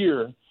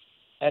year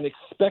and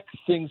expect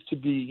things to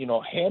be, you know,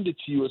 handed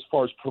to you as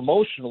far as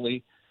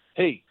promotionally.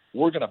 Hey,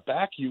 we're going to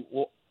back you.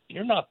 Well,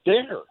 you're not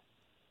there.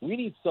 We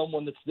need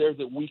someone that's there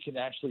that we can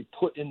actually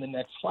put in the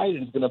next fight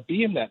and is going to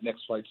be in that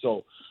next fight.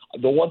 So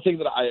the one thing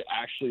that I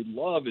actually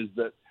love is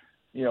that,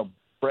 you know,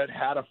 Brett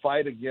had a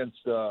fight against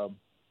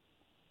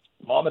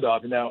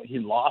Mamedov. Now, he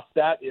lost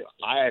that.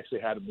 I actually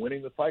had him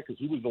winning the fight because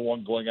he was the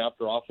one going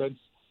after offense,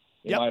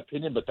 in my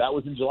opinion, but that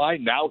was in July.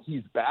 Now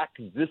he's back.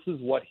 This is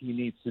what he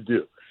needs to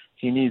do.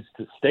 He needs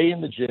to stay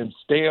in the gym,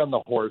 stay on the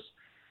horse,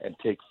 and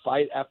take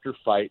fight after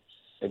fight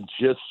and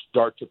just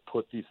start to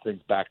put these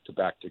things back to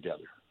back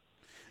together.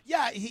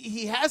 Yeah,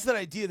 he has that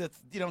idea that,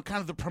 you know,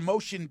 kind of the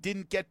promotion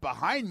didn't get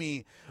behind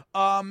me.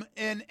 And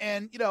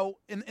you know,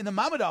 in the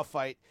Mamedov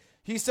fight,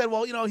 he said,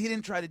 well, you know, he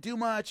didn't try to do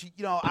much.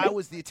 You know, I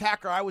was the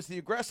attacker. I was the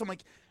aggressor. I'm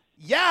like,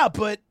 yeah,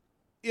 but,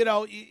 you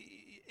know,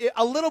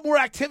 a little more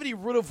activity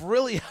would have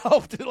really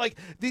helped. Like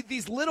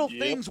these little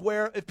things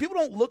where if people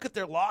don't look at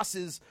their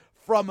losses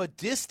from a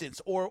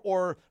distance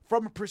or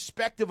from a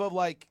perspective of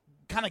like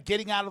kind of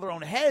getting out of their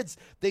own heads,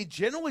 they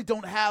generally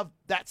don't have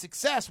that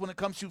success when it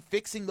comes to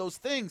fixing those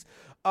things.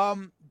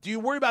 Do you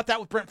worry about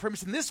that with Brent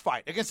Primus in this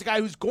fight against a guy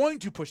who's going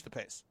to push the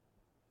pace?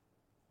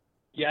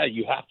 Yeah,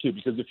 you have to,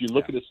 because if you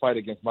look at his fight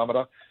against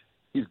Mamedov,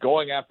 he's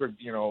going after,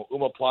 you know,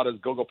 omoplatas,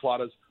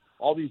 gogoplatas,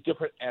 all these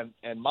different, and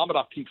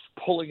Mamedov keeps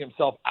pulling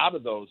himself out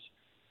of those.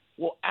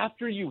 Well,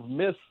 after you've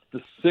missed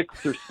the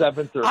 6th or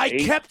 7th or 8th. I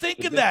kept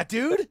thinking that,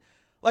 dude.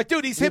 Like,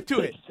 dude, he's hip to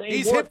it.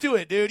 He's hip to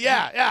it, dude.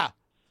 Yeah.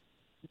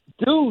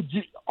 Dude,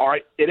 all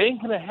right, it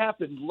ain't going to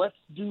happen. Let's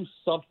do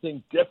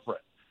something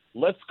different.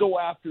 let's go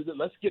after that.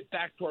 Let's get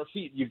back to our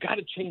feet. You got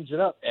to change it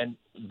up. And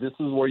this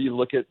is where you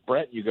look at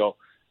Brent, you go,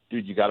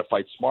 dude, you got to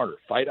fight smarter.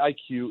 Fight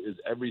IQ is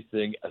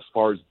everything as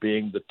far as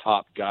being the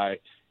top guy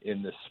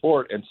in this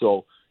sport. And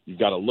so you've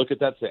got to look at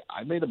that and say,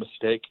 I made a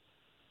mistake.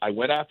 I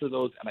went after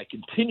those, and I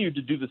continued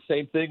to do the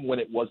same thing when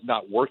it was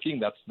not working.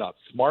 That's not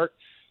smart.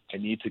 I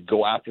need to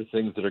go after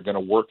things that are going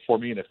to work for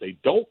me, and if they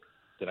don't,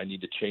 then I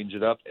need to change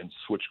it up and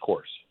switch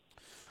course.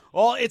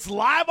 Well, it's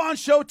live on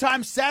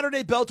Showtime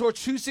Saturday, Bellator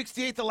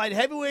 268, the light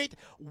heavyweight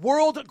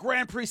World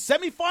Grand Prix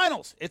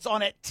semifinals. It's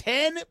on at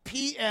 10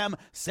 p.m.,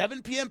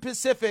 7 p.m.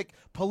 Pacific.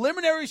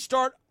 Preliminary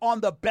start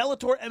on the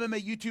Bellator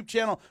MMA YouTube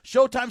channel,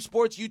 Showtime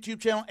Sports YouTube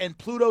channel, and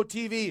Pluto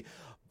TV.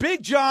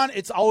 Big John,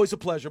 it's always a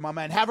pleasure, my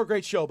man. Have a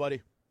great show,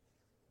 buddy.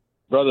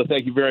 Brother,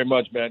 thank you very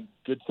much, man.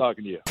 Good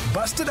talking to you.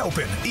 Busted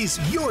Open is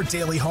your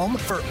daily home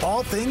for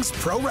all things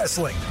pro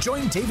wrestling.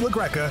 Join Dave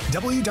LaGreca,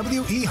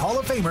 WWE Hall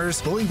of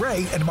Famers Bully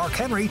Ray and Mark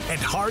Henry, and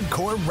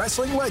hardcore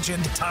wrestling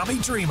legend Tommy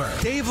Dreamer.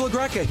 Dave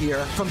LaGreca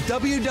here. From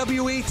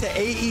WWE to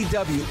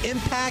AEW,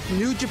 Impact,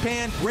 New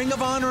Japan, Ring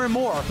of Honor, and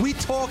more. We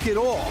talk it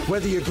all.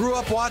 Whether you grew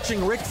up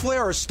watching Ric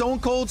Flair or Stone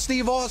Cold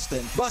Steve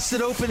Austin,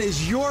 Busted Open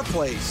is your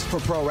place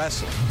for pro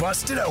wrestling.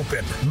 Busted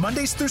Open,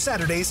 Mondays through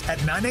Saturdays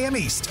at 9 a.m.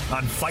 East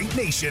on Fight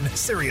Nation,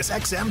 Sirius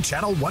XM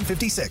Channel 156.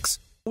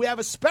 We have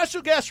a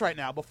special guest right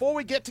now before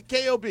we get to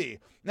KOB.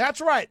 That's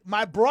right,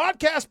 my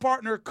broadcast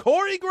partner,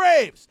 Corey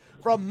Graves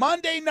from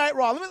Monday Night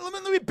Raw.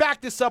 Let me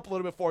back this up a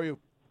little bit for you.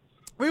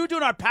 We were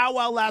doing our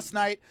powwow last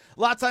night. A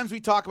lot of times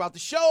we talk about the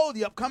show,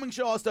 the upcoming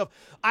show, all that stuff.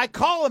 I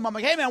call him. I'm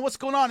like, hey, man, what's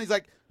going on? He's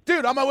like, dude,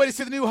 I'm on my way to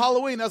see the new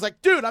Halloween. I was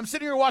like, dude, I'm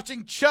sitting here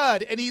watching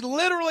Chud. And he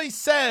literally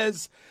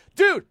says,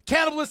 dude,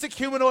 cannibalistic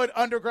humanoid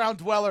underground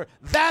dweller.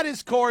 That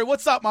is Corey.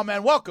 What's up, my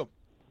man? Welcome.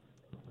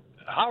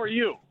 How are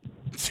you?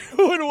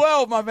 Doing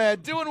well, my man.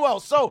 Doing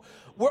well. So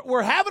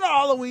we're having our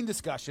Halloween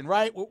discussion,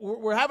 right?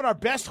 We're having our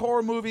best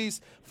horror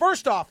movies.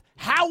 First off,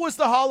 how was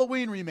the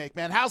Halloween remake,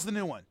 man? How's the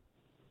new one?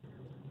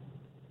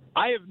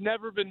 I have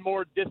never been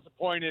more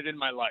disappointed in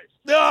my life.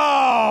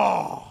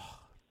 Oh,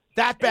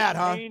 that bad,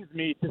 huh? It pains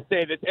me to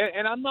say that,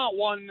 and I'm not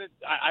one that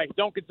I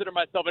don't consider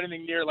myself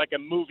anything near like a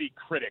movie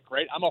critic,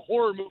 right? I'm a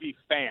horror movie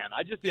fan.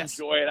 I just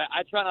enjoy it.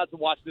 I try not to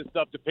watch this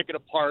stuff to pick it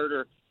apart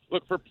or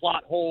look for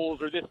plot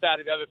holes or this, that,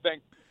 and the other thing.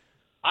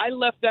 I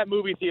left that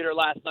movie theater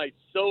last night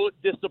so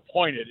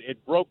disappointed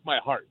it broke my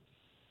heart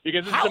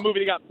because this is a movie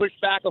that got pushed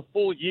back a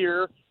full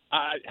year.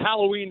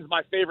 Halloween's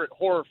my favorite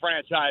horror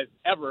franchise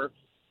ever.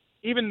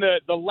 Even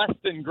the less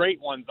than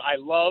great ones I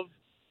love,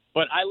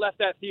 but I left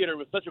that theater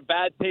with such a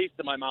bad taste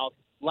in my mouth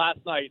last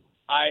night.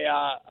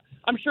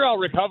 I'm sure I'll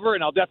recover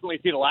and I'll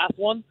definitely see the last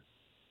one,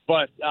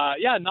 but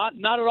not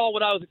at all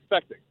what I was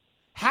expecting.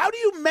 How do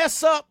you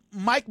mess up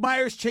Mike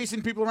Myers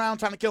chasing people around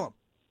trying to kill him?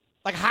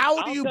 Like,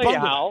 how do you bungle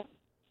how.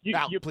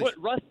 You put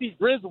Rusty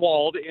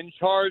Griswold in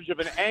charge of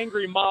an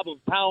angry mob of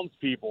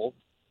townspeople.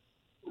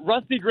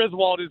 Rusty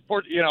Griswold is,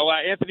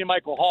 Anthony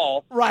Michael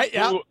Hall, right?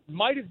 Yeah, who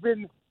might have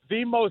been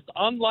the most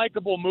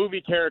unlikable movie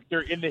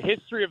character in the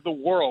history of the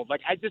world. Like,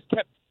 I just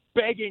kept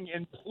begging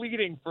and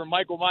pleading for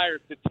Michael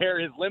Myers to tear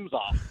his limbs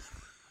off.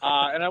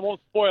 And I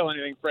won't spoil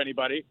anything for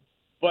anybody,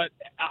 but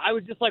I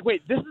was just like,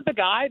 wait, this is the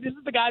guy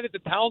that the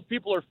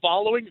townspeople are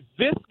following.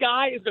 This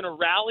guy is going to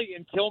rally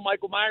and kill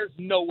Michael Myers?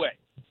 No way.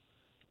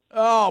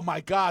 Oh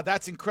my God,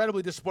 that's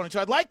incredibly disappointing. So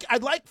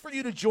I'd like for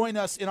you to join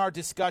us in our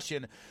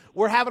discussion.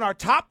 We're having our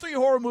top 3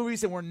 horror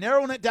movies, and we're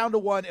narrowing it down to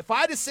one. If I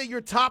had to say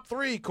your top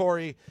 3,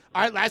 Corey,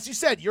 all right, as you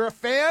said, you're a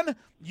fan,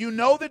 you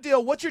know the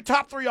deal. What's your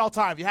top 3 all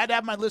time? If you had to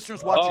have my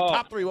listeners watch your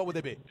top 3, what would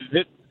they be?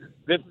 This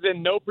is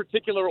in no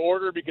particular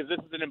order because this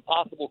is an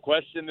impossible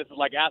question. This is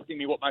like asking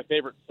me what my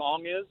favorite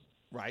song is.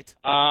 Right.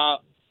 I'm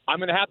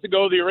going to have to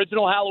go the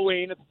original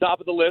Halloween at the top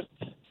of the list.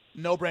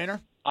 No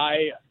brainer.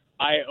 I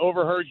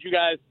overheard you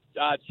guys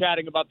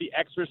chatting about The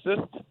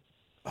Exorcist.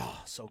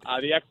 Oh, so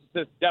good. The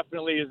Exorcist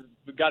definitely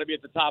has got to be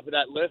at the top of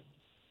that list.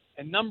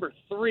 And number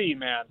 3,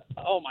 man,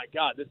 oh my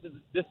God, this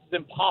is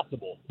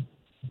impossible.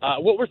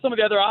 What were some of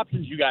the other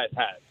options you guys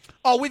had?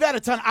 Oh, we've had a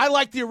ton. I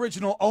like the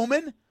original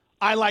Omen.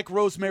 I like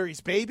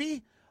Rosemary's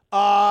Baby.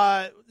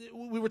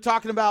 We were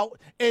talking about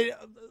it.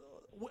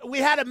 We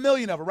had a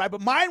million of them, right? But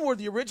mine were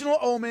the original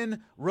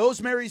Omen,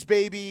 Rosemary's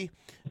Baby,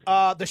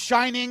 The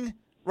Shining,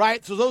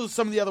 right? So those are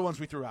some of the other ones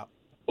we threw out.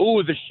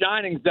 Ooh, The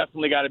Shining's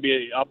definitely got to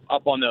be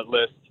up on that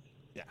list.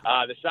 Yeah.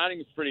 The Shining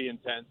is pretty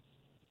intense.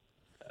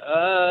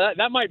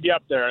 That might be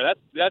up there.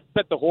 That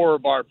set the horror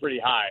bar pretty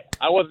high.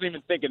 I wasn't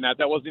even thinking that.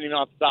 That wasn't even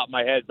off the top of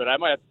my head, but I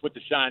might have to put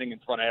The Shining in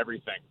front of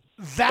everything.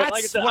 That's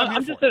like I said, what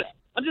I'm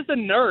just a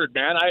nerd,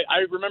 man. I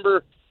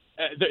remember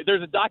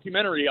there's a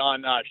documentary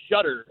on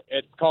Shudder.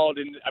 It's called,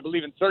 I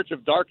believe, In Search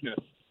of Darkness.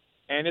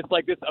 And it's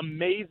like this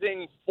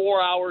amazing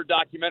 4-hour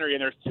documentary,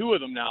 and there's 2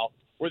 of them now,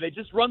 where they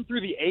just run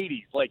through the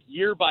 80s, like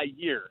year by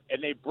year,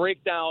 and they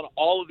break down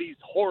all of these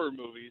horror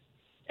movies.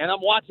 And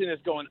I'm watching this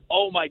going,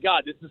 oh, my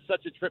God, this is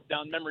such a trip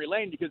down memory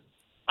lane because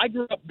I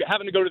grew up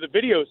having to go to the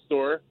video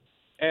store,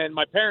 and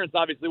my parents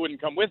obviously wouldn't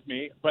come with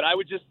me, but I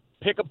would just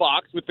pick a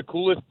box with the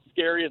coolest,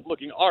 scariest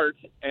looking art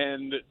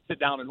and sit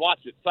down and watch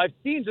it. So I've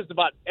seen just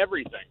about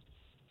everything.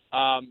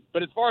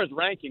 But as far as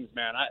rankings,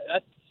 man,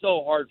 that's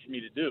so hard for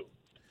me to do.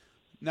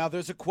 Now,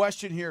 there's a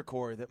question here,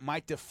 Corey, that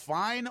might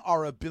define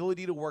our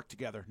ability to work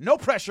together. No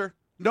pressure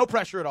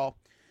at all.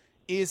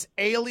 Is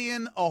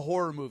Alien a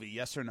horror movie,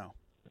 yes or no?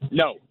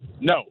 No.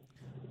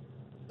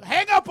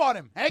 Hang up on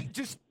him.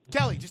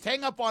 Kelly, just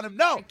hang up on him.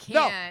 No,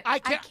 I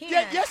can't.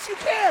 Yeah, yes, you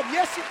can.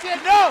 Yes, you can.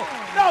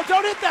 No,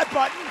 don't hit that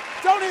button.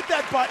 Don't hit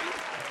that button.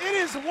 It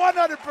is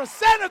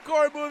 100% a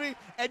horror movie,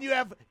 and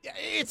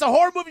it's a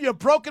horror movie. You've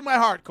broken my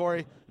heart,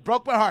 Corey.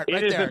 Broke my heart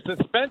right there.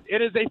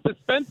 It is a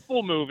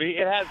suspenseful movie.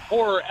 It has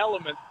horror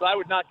elements, but I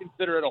would not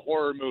consider it a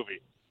horror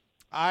movie.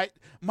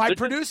 My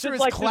producer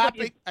is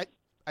clapping.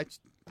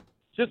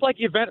 Just like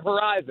Event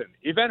Horizon.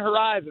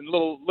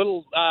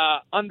 Little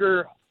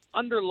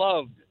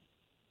underloved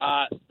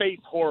space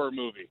horror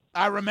movie.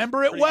 I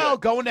remember it Pretty well.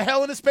 good. Going to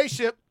hell in a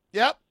spaceship.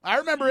 Yep, I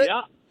remember it.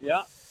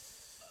 Yeah.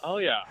 Oh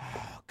yeah.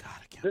 Oh God,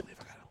 I can't believe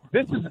I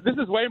got to work. This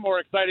is way more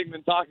exciting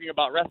than talking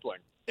about wrestling.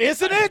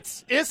 Isn't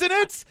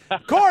it?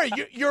 Corey,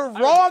 you're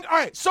wrong. All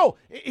right, so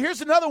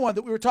here's another one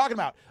that we were talking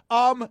about.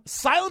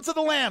 Silence of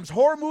the Lambs,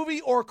 horror movie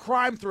or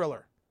crime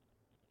thriller?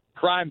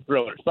 Crime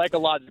thriller,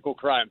 psychological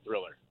crime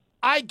thriller.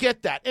 I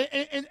get that.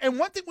 And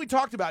one thing we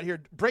talked about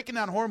here, breaking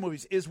down horror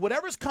movies, is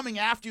whatever's coming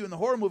after you in the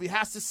horror movie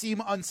has to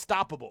seem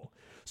unstoppable.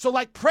 So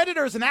like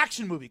Predator is an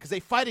action movie because they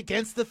fight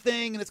against the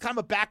thing and it's kind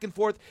of a back and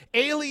forth.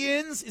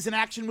 Aliens is an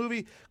action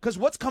movie because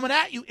what's coming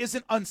at you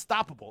isn't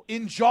unstoppable.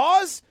 In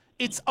Jaws,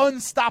 it's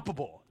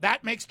unstoppable.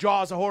 That makes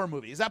Jaws a horror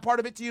movie. Is that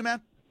part of it to you,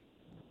 man?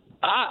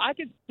 I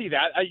can see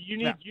that. You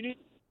need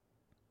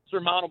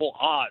surmountable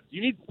odds.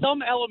 You need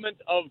some element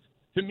of,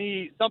 to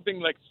me, something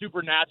like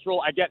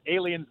supernatural. I get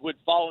Aliens would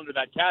fall into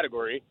that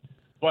category,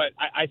 but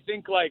I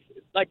think like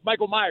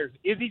Michael Myers,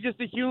 is he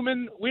just a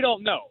human? We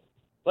don't know.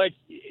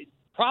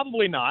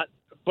 Probably not,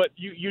 but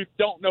you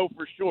don't know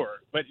for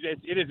sure. But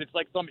it's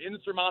like some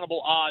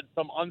insurmountable odds,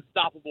 some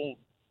unstoppable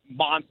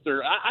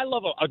monster. I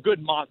love a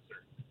good monster.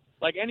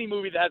 Like any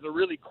movie that has a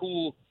really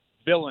cool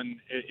villain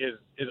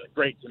is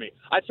great to me.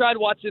 I tried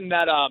watching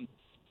that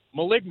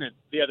Malignant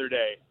the other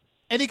day.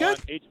 Any good?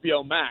 On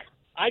HBO Max.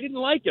 I didn't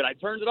like it. I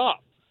turned it off.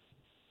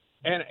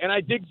 And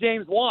I dig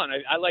James Wan.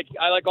 I like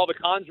all the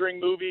Conjuring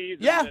movies.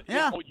 Yeah, and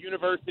the whole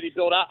universe that he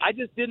built out. I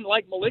just didn't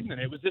like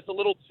Malignant. It was just a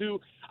little too.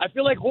 I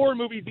feel like horror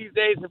movies these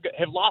days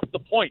have lost the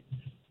point.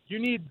 You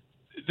need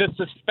the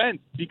suspense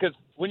because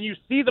when you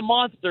see the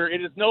monster,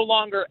 it is no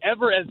longer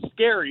ever as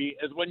scary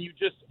as when you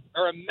just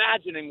are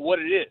imagining what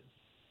it is.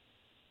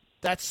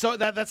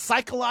 That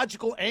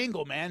psychological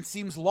angle, man,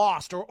 seems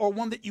lost, or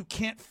one that you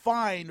can't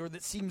find, or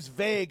that seems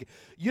vague.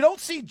 You don't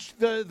see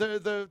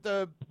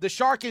the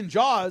shark in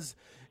Jaws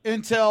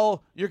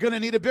until you're going to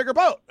need a bigger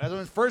boat. That's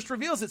when it first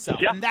reveals itself,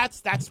 and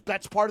that's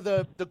part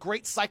of the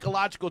great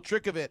psychological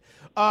trick of it.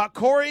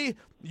 Corey,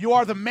 you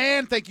are the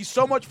man. Thank you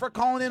so much for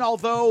calling in.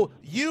 Although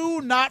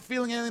you not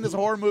feeling anything as a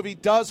horror movie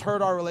does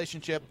hurt our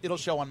relationship, it'll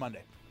show on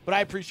Monday. But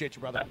I appreciate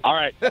you, brother. All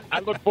right, I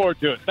look forward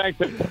to it. Thanks.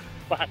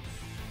 Bye.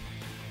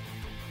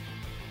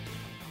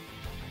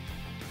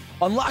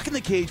 Unlocking the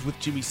Cage with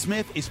Jimmy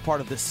Smith is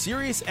part of the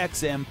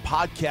SiriusXM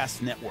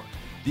Podcast Network.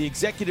 The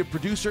executive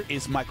producer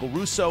is Michael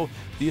Russo.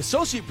 The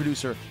associate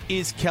producer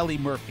is Kelly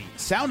Murphy.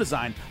 Sound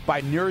design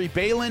by Nuri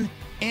Balin.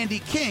 Andy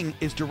King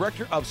is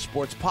director of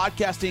sports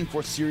podcasting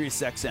for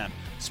SiriusXM.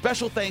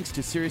 Special thanks to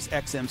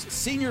SiriusXM's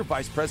Senior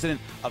Vice President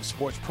of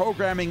Sports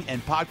Programming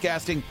and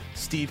Podcasting,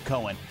 Steve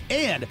Cohen,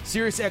 and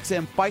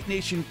SiriusXM Fight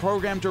Nation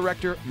Program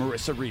Director,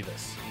 Marissa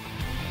Rivas.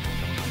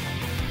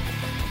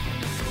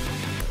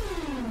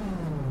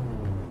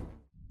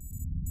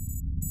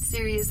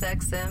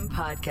 SiriusXM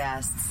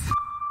Podcasts.